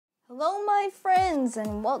Hello my friends,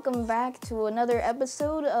 and welcome back to another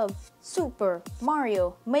episode of Super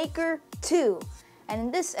Mario Maker 2. And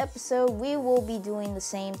in this episode, we will be doing the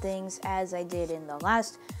same things as I did in the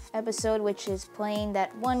last episode, which is playing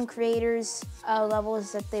that one creator's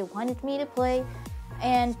levels that they wanted me to play,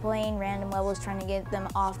 and playing random levels, trying to get them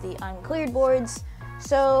off the uncleared boards.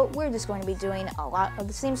 So we're just going to be doing a lot of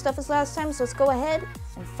the same stuff as last time, so let's go ahead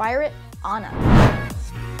and fire it on up.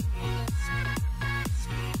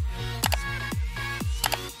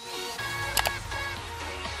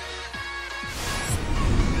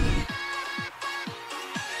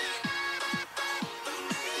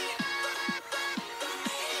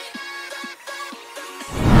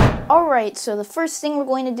 Alright, so the first thing we're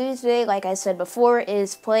going to do today, like I said before,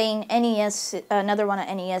 is playing NES, another one of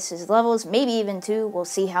NES's levels, maybe even two. We'll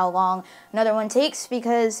see how long another one takes,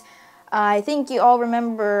 because I think you all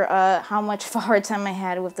remember how much of a hard time I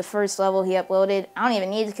had with the first level he uploaded. I don't even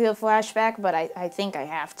need to do a flashback, but I think I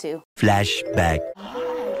have to. Flashback.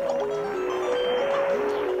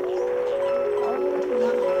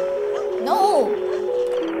 No!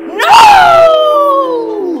 No!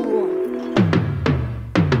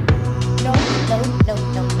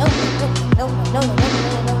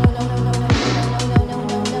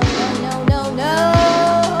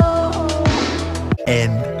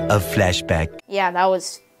 End of flashback. Yeah, that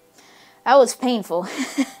was painful.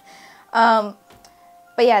 But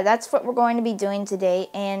yeah, that's what we're going to be doing today.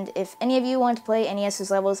 And if any of you want to play NES's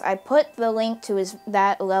levels, I put the link to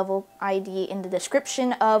that level ID in the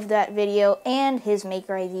description of that video and his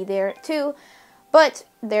maker ID there too. But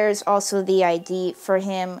there's also the ID for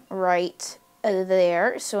him right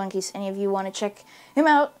there. So in case any of you want to check him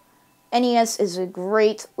out, NES is a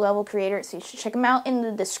great level creator, so you should check him out. In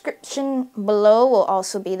the description below will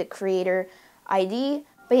also be the creator ID.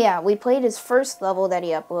 But yeah, we played his first level that he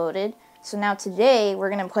uploaded. So now today, we're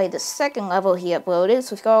going to play the second level he uploaded.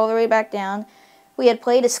 So let's go all the way back down. We had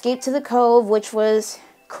played Escape to the Cove, which was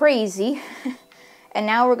crazy. And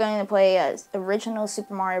now we're going to play an original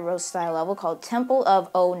Super Mario Bros. Style level called Temple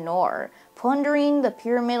of Onor, Plundering the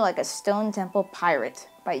Pyramid Like a Stone Temple Pirate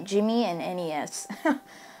by Jimmy and NES.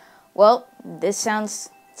 Well, this sounds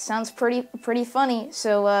pretty funny,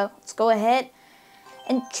 so let's go ahead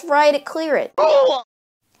and try to clear it.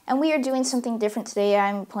 And we are doing something different today.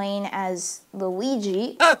 I'm playing as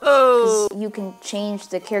Luigi, because you can change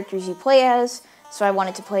the characters you play as, so I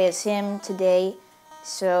wanted to play as him today.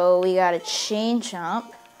 So we got a chain chomp.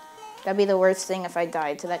 That'd be the worst thing if I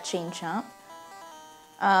died to that chain chomp.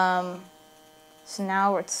 So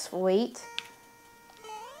now let's wait.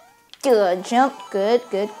 Good jump, good.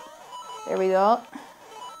 There we go.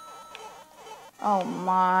 Oh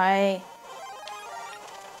my.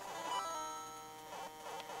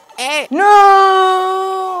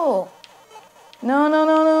 No!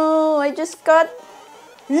 No. I just got...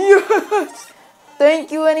 Yes!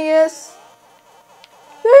 Thank you, NES.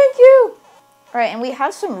 Thank you! Alright, and we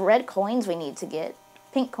have some red coins we need to get.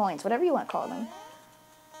 Pink coins, whatever you want to call them.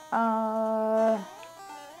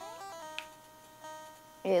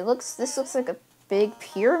 This looks like a big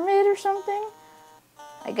pyramid or something.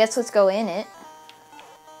 I guess let's go in it.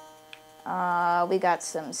 We got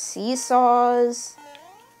some seesaws,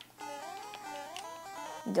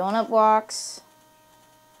 donut blocks.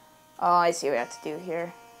 Oh, I see what I have to do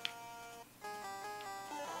here.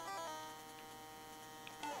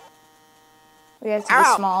 We have to be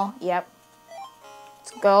small. Yep.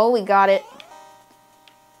 Let's go. We got it.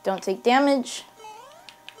 Don't take damage.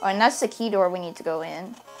 Oh, and that's the key door we need to go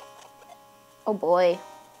in. Oh boy.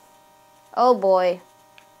 Oh boy.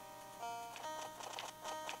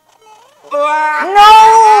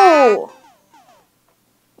 No!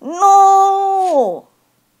 No!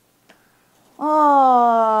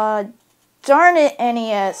 Oh, darn it,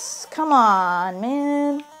 NES. Come on,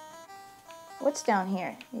 man. What's down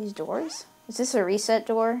here? These doors? Is this a reset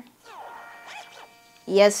door?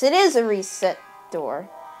 Yes, it is a reset door.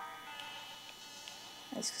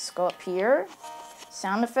 Let's just go up here.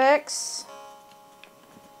 Sound effects.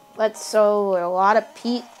 So a lot of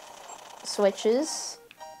Pete switches.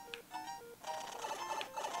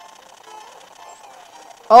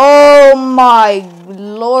 Oh my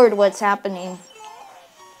lord, what's happening?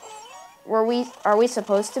 Are we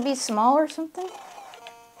supposed to be small or something?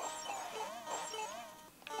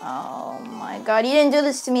 Oh my god, you didn't do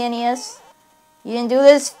this to me, NES. You didn't do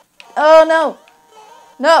this. Oh no.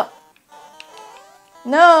 No.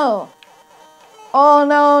 No. Oh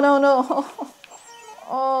no.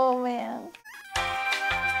 Oh man.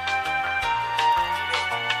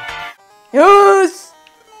 Yes!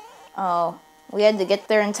 Oh, we had to get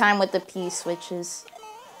there in time with the P switches.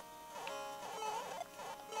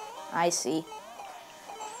 I see.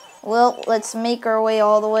 Well, let's make our way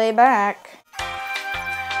all the way back.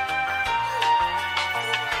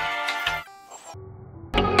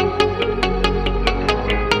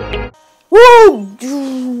 Woo!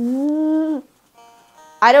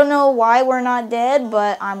 I don't know why we're not dead,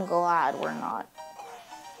 but I'm glad we're not.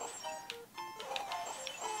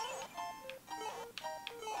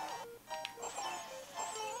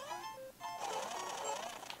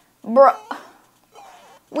 Bruh.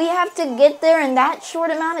 We have to get there in that short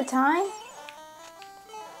amount of time?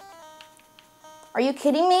 Are you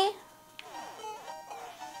kidding me?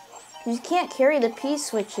 You can't carry the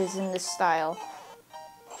P-switches in this style.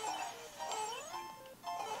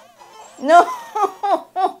 No!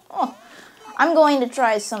 I'm going to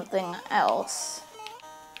try something else.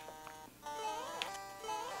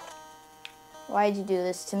 Why'd you do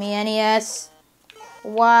this to me, NES?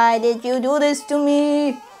 Why did you do this to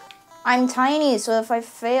me? I'm tiny, so if I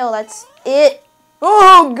fail, that's it.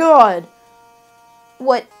 Oh, God!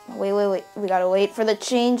 What? Wait. We gotta wait for the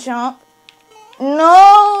chain chomp.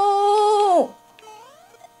 No!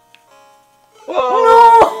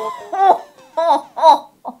 No!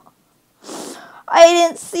 I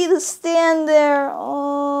didn't see the stand there.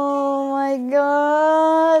 Oh my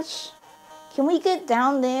gosh. Can we get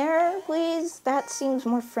down there, please? That seems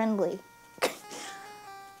more friendly.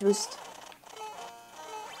 Boost.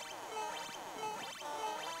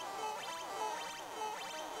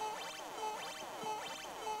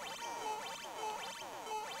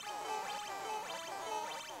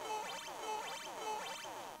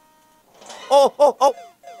 Oh.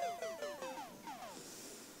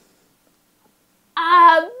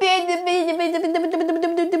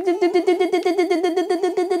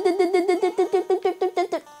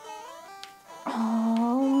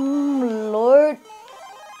 Lord.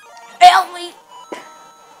 Help me.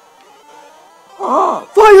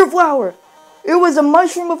 Fire flower. It was a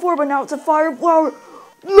mushroom before, but now it's a fire flower.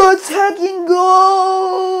 Let's heckin'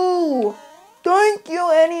 go. Thank you,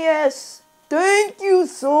 NES. Thank you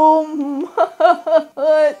so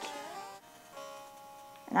much.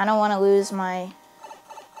 And I don't want to lose my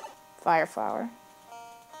fire flower.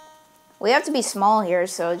 We have to be small here,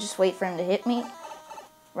 so just wait for him to hit me.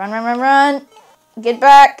 Run. Get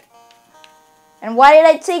back. And why did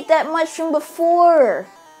I take that mushroom before?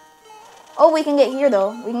 Oh, we can get here,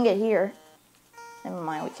 though. We can get here. Never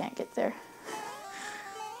mind, we can't get there.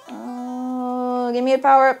 Oh, give me a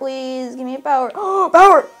power up, please. Give me a power. Oh,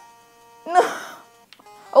 power! No.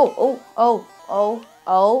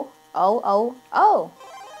 Oh.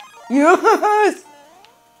 Yes!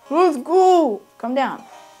 Let's go! Come down.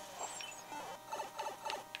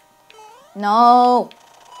 No!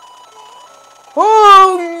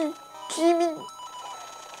 Oh, Jimmy!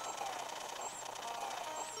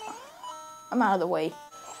 I'm out of the way.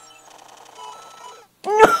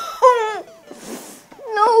 No!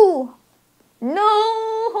 No! No!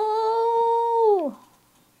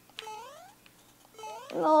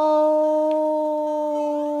 No!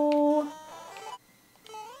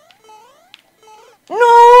 No!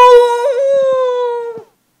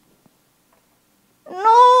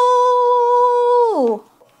 No!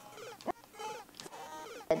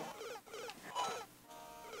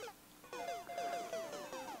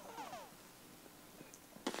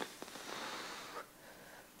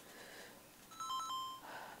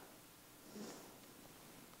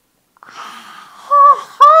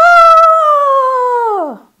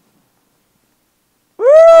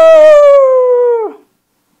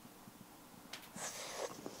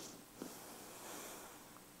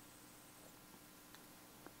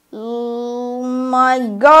 Oh my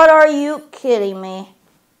God, are you kidding me?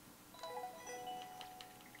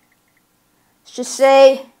 Let's just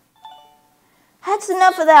say, that's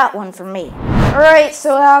enough of that one for me. Alright,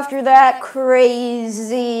 so after that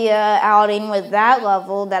crazy outing with that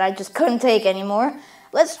level that I just couldn't take anymore,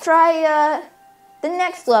 let's try the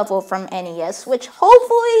next level from NES, which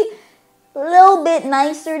hopefully a little bit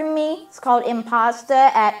nicer to me. It's called Impasta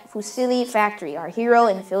at Fusilli Factory. Our hero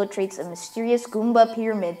infiltrates a mysterious Goomba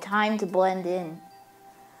pyramid. Time to blend in.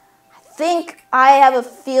 I think I have a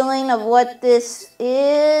feeling of what this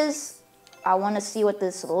is. I want to see what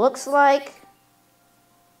this looks like.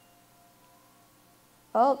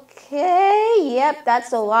 Okay, yep,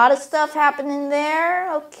 that's a lot of stuff happening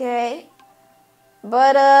there. Okay.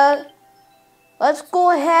 But, let's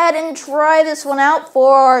go ahead and try this one out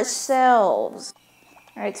for ourselves.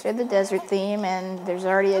 Alright, so we have the desert theme, and there's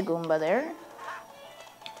already a Goomba there.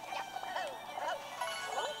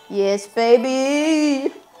 Yes,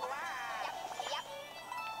 baby!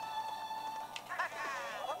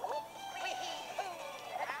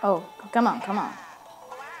 Oh, come on.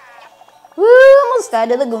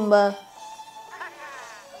 side of the Goomba.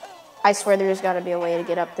 I swear there's gotta be a way to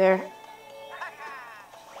get up there.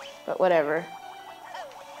 But whatever.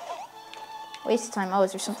 Waste of time. Oh,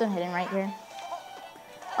 is there something hidden right here?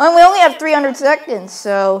 Oh, we only have 300 seconds,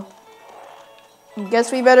 so... I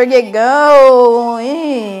guess we better get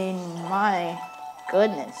going. My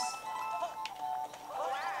goodness.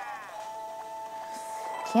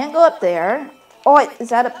 Can't go up there. Oh, is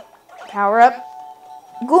that a power-up?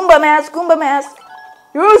 Goomba mask! Goomba mask!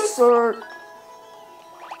 Yes, sir!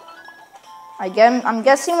 Again, I'm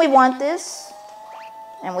guessing we want this.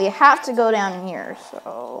 And we have to go down here,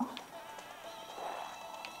 so...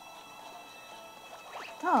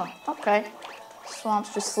 Oh, okay.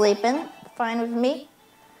 Swamp's just sleeping. Fine with me.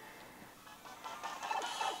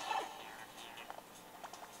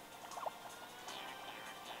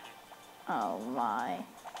 Oh my.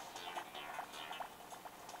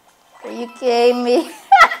 Are you kidding me?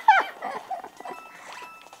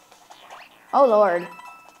 Oh Lord.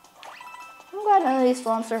 I'm glad none of these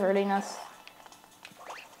swamps are hurting us.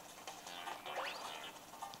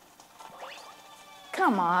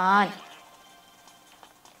 Come on.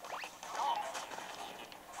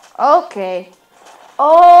 Okay.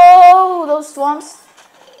 Oh, those swamps.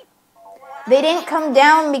 They didn't come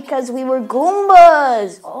down because we were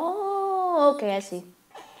Goombas. Oh, okay, I see.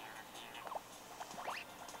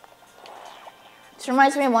 This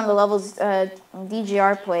reminds me of one of the levels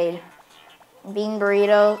DGR played. Bean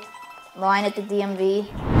Burrito, line at the DMV.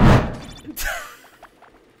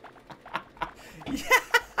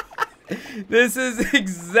 This is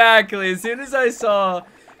exactly, as soon as I saw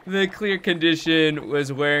the clear condition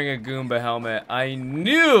was wearing a Goomba helmet, I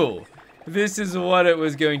knew this is what it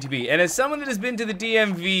was going to be. And as someone that has been to the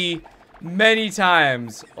DMV many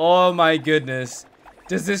times, oh my goodness,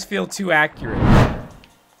 does this feel too accurate?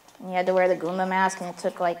 You had to wear the Goomba mask and it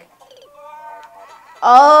took like...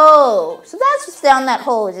 Oh, so that's what's down that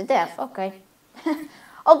hole, is it death? Okay.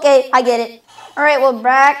 Okay, I get it. Alright, well,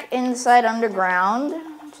 back inside underground,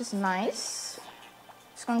 which is nice.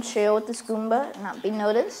 Just gonna chill with this Goomba, not be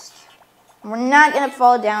noticed. We're not gonna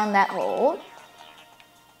fall down that hole.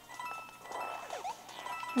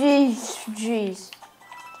 Jeez, jeez.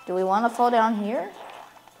 Do we want to fall down here?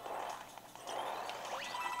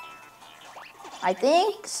 I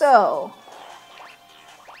think so.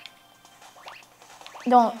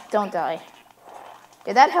 Don't die.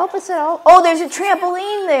 Did that help us at all? Oh, there's a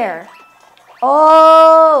trampoline there.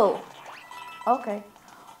 Oh. Okay.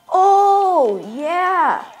 Oh,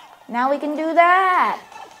 yeah. Now we can do that.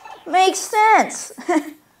 Makes sense.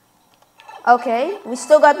 Okay, we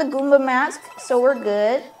still got the Goomba mask, so we're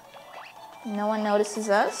good. No one notices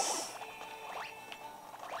us.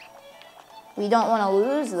 We don't want to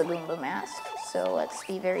lose the Goomba mask, so let's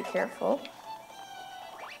be very careful.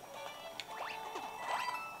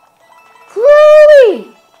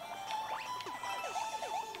 Whee!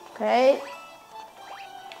 Okay.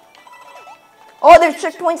 Oh, there's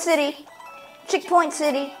Checkpoint City. Checkpoint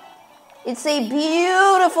City. It's a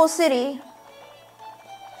beautiful city.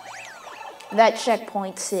 That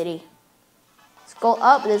Checkpoint City. Let's go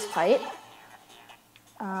up this pipe.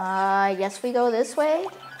 I guess we go this way.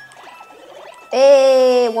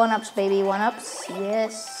 Hey, one-ups, baby, one-ups.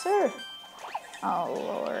 Yes, sir. Oh,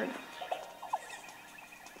 Lord.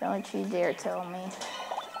 Don't you dare tell me.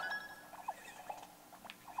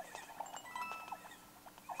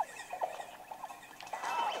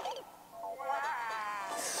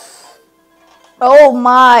 Oh,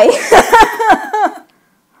 my.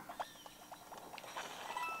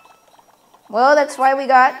 Well, that's why we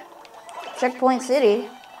got Checkpoint City.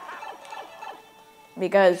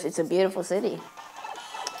 Because it's a beautiful city.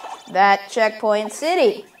 That Checkpoint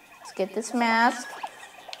City. Let's get this mask.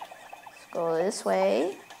 Let's go this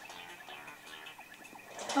way.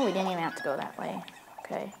 Oh, we didn't even have to go that way.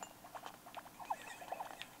 Okay.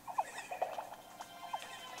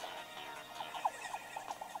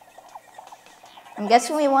 I'm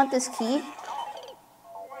guessing we want this key.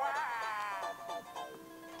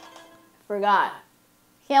 Forgot.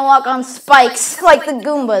 Can't walk on spikes like the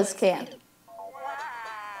Goombas can.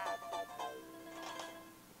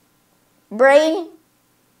 Brain,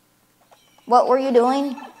 what were you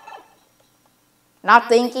doing? Not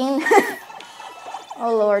thinking?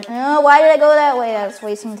 Oh Lord, no, why did I go that way? I was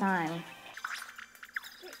wasting time.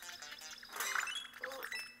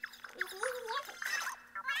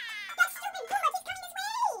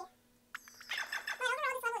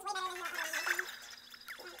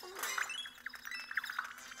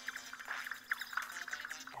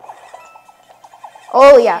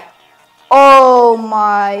 Oh yeah. Oh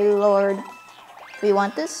my Lord. Do we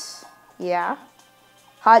want this? Yeah.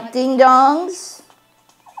 Hot ding dongs.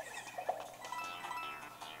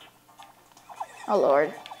 Oh,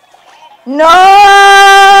 Lord. No!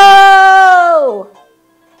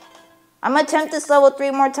 I'm going to attempt this level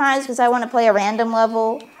 3 more times because I want to play a random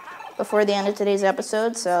level before the end of today's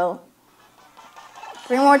episode, so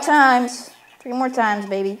 3 more times. 3 more times,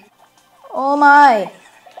 baby. Oh, my.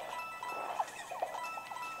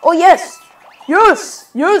 Oh, yes.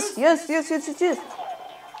 Yes. Yes, yes, yes, yes, yes, yes.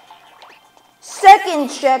 Second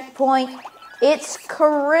checkpoint. It's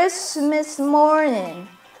Christmas morning.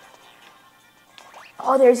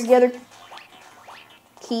 Oh, there's the other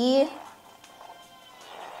key.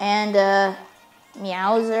 And,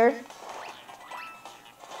 Meowser.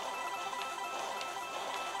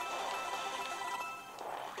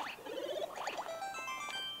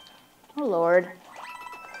 Oh, Lord.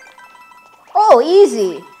 Oh,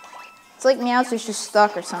 easy. It's like Meowser's just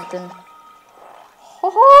stuck or something.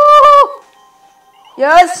 Oh,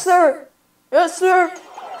 yes, sir. Yes, sir.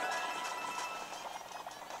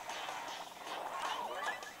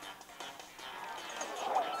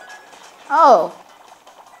 Oh.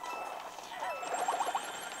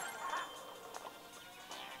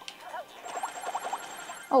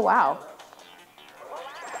 Oh, wow.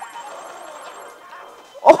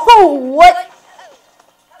 Oh, what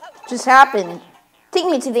just happened? Take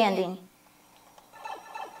me to the ending.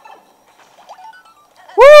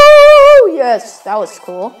 Woo! Yes, that was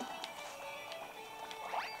cool.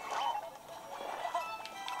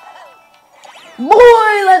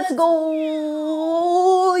 Boy, let's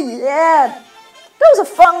go! Yeah! That was a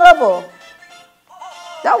fun level.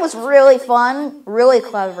 That was really fun, really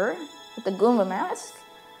clever with the Goomba mask.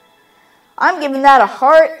 I'm giving that a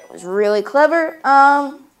heart. It was really clever.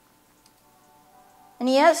 And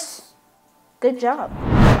yes, good job.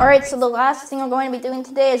 Alright, so the last thing we're going to be doing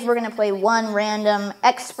today is we're going to play one random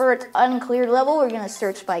expert uncleared level. We're going to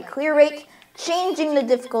search by clear rate, changing the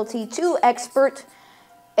difficulty to expert.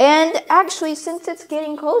 And actually, since it's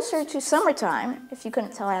getting closer to summertime, if you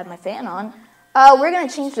couldn't tell I had my fan on, we're going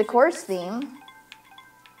to change the course theme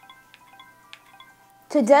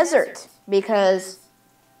to desert, because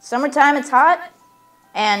summertime it's hot,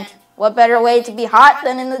 and what better way to be hot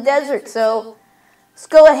than in the desert? So let's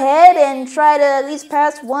go ahead and try to at least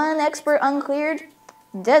pass one expert uncleared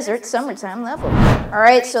desert summertime level.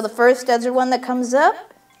 Alright, so the first desert one that comes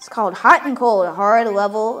up is called Hot and Cold, a hard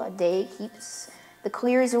level, a day keeps the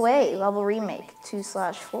clears away, level remake,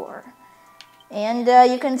 2/4. And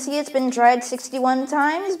you can see it's been tried 61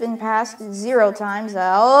 times, been passed 0 times.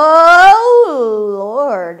 Oh,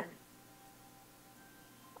 Lord.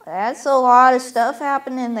 That's a lot of stuff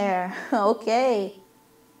happening there. Okay.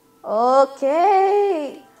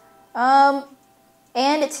 Okay. And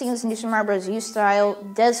it seems New Super Mario Bros. U style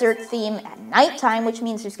desert theme at nighttime, which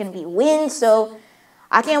means there's going to be wind, so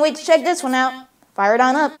I can't wait to check this one out. Fire it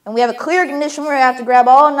on up. And we have a clear condition where we have to grab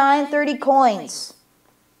all 930 coins.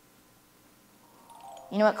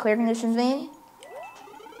 You know what clear conditions mean?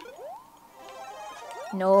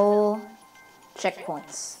 No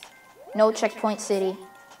checkpoints. No checkpoint city.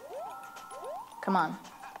 Come on.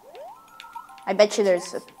 I bet you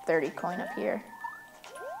there's a 30 coin up here.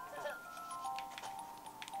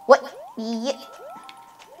 What? Yeah.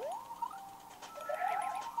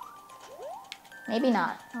 Maybe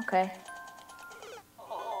not. Okay.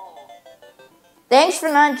 Thanks for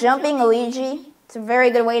not jumping, Luigi. It's a very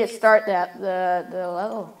good way to start that the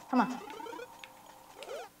level. Come on.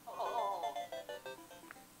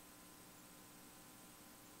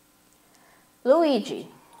 Luigi,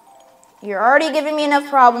 you're already giving me enough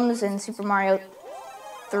problems in Super Mario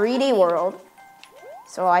 3D World.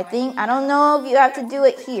 So I don't know if you have to do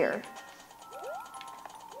it here.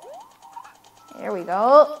 There we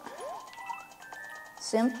go.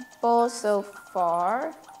 Simple so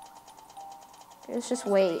far. Let's just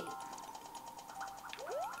wait.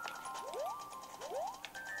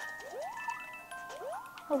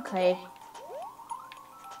 Okay.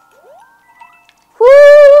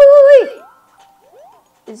 Whoo!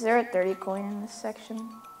 Is there a 30 coin in this section?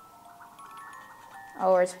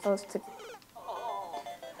 Oh, we're supposed to...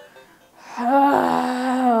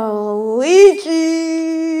 Oh,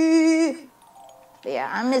 Luigi! Yeah,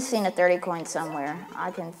 I'm missing a 30 coin somewhere.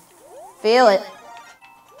 I can feel it.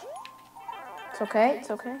 It's okay,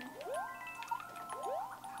 it's okay.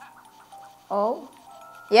 Oh.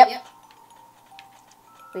 Yep.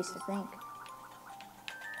 At least I think.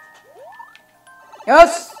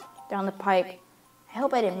 Yes! Down the pipe. I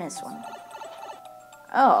hope I didn't miss one.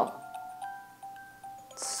 Oh.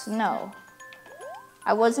 Snow.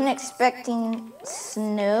 I wasn't expecting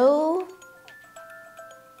snow,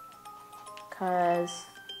 because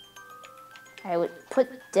I would put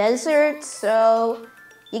desert, so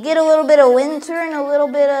you get a little bit of winter and a little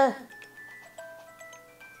bit of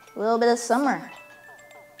A little bit of summer.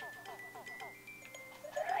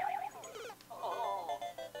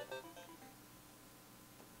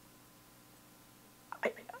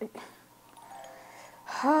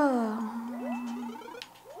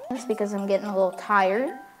 It's because I'm getting a little tired.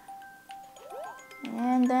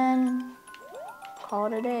 And then call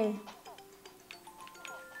it a day.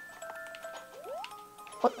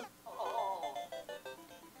 What?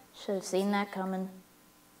 Should have seen that coming.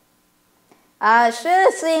 I should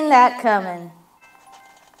have seen that coming.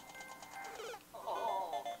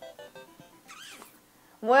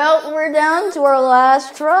 Well, we're down to our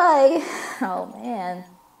last try. Oh man.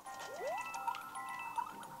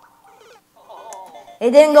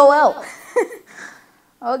 It didn't go well.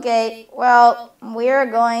 Okay, well, we're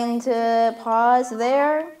going to pause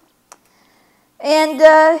there. And,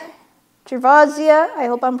 Travazia, I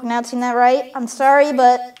hope I'm pronouncing that right. I'm sorry,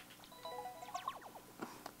 but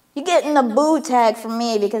you're getting a boo tag from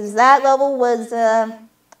me because that level was, I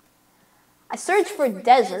searched for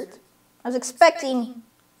desert. I was expecting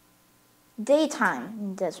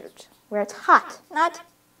daytime desert, where it's hot, not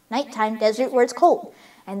nighttime desert where it's cold.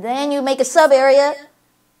 And then you make a sub area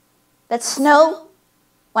that's snow.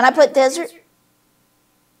 When I put desert,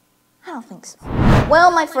 I don't think so.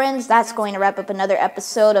 Well, my friends, that's going to wrap up another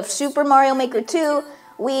episode of Super Mario Maker 2.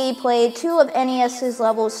 We played 2 of NES's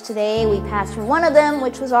levels today. We passed one of them,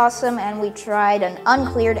 which was awesome, and we tried an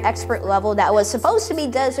uncleared expert level that was supposed to be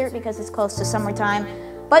desert because it's close to summertime,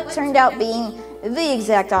 but turned out being the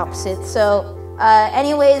exact opposite. So,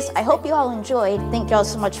 anyways, I hope you all enjoyed. Thank you all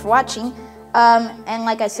so much for watching. And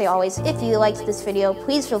like I say always, if you liked this video,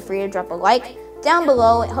 please feel free to drop a like down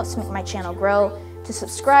below. It helps make my channel grow. To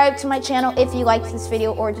subscribe to my channel if you liked this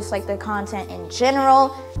video or just like the content in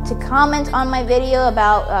general. To comment on my video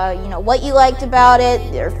about, you know, what you liked about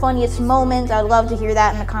it, your funniest moments. I'd love to hear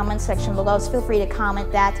that in the comment section below, so feel free to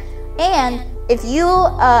comment that. And if you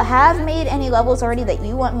have made any levels already that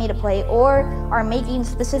you want me to play or are making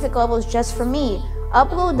specific levels just for me,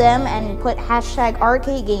 upload them and put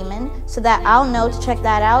 #ArcadeGaming so that I'll know to check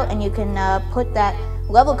that out, and you can put that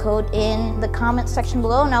level code in the comment section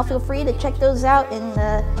below, and I'll feel free to check those out in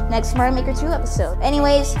the next Mario Maker 2 episode.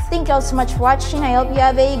 Anyways, thank y'all so much for watching. I hope you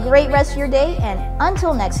have a great rest of your day, and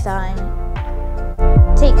until next time,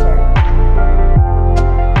 take care.